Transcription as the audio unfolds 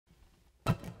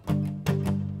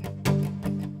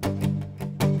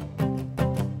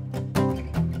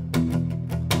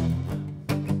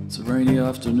rainy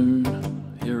afternoon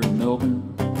here in Melbourne.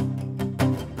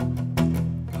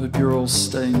 Hope you're all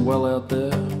staying well out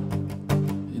there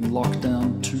in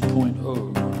lockdown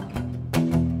 2.0.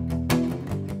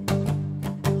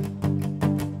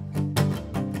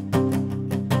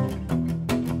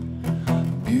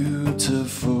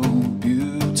 Beautiful,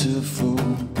 beautiful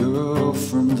girl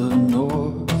from the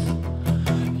north,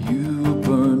 you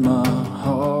burn my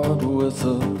heart with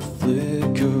a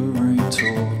flickering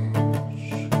torch.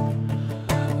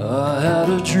 I had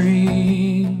a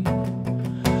dream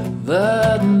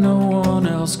that no one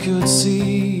else could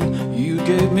see. You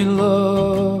gave me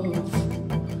love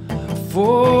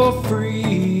for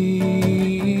free.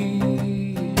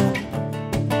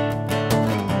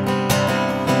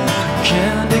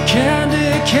 Candy,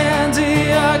 candy,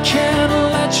 candy, I can't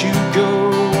let you go.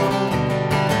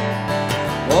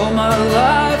 All my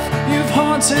life you've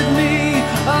haunted me,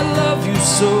 I love you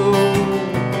so.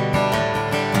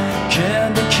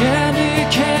 Candy, candy,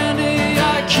 candy,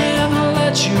 I can't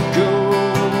let you go.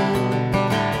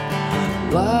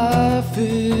 Life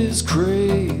is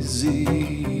crazy.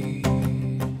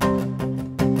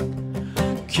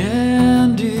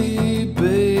 Candy,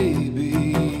 baby.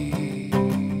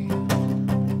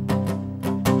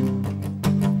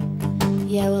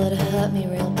 Yeah, well, it hurt me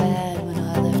real bad when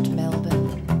I left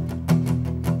Melbourne.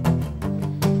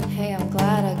 Hey, I'm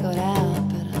glad I got out,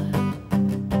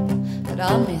 but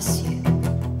I'll miss you.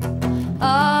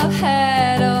 I've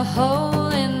had a hole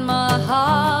in my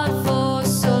heart for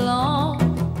so long.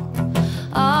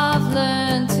 I've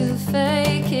learned to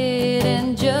fake it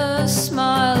and just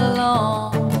smile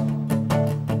along.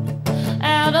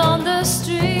 Out on the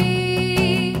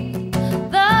street,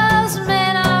 those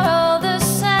men are all the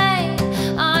same.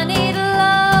 I need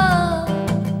love,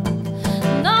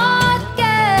 not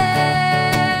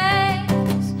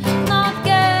games, not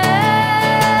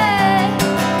games.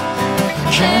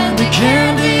 Candy,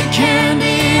 candy,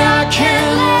 candy, I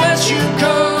can't let you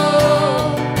go.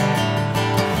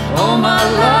 All my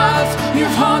life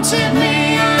you've haunted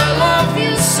me, I love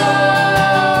you so.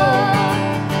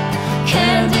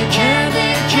 Candy, candy,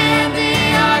 candy,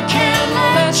 I can't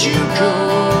let you go.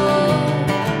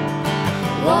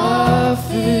 Life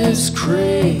is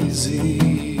crazy,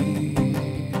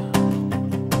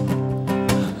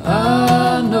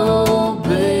 I know,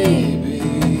 baby.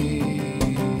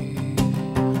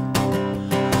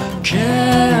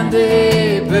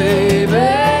 Candy, baby.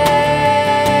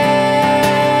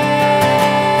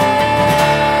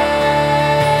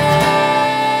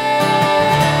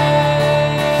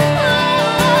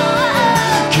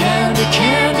 Candy,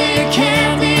 candy,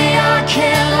 candy, I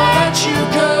can't let you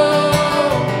go.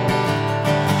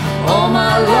 All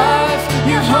my life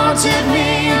you've haunted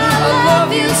me, I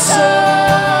love you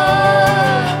so.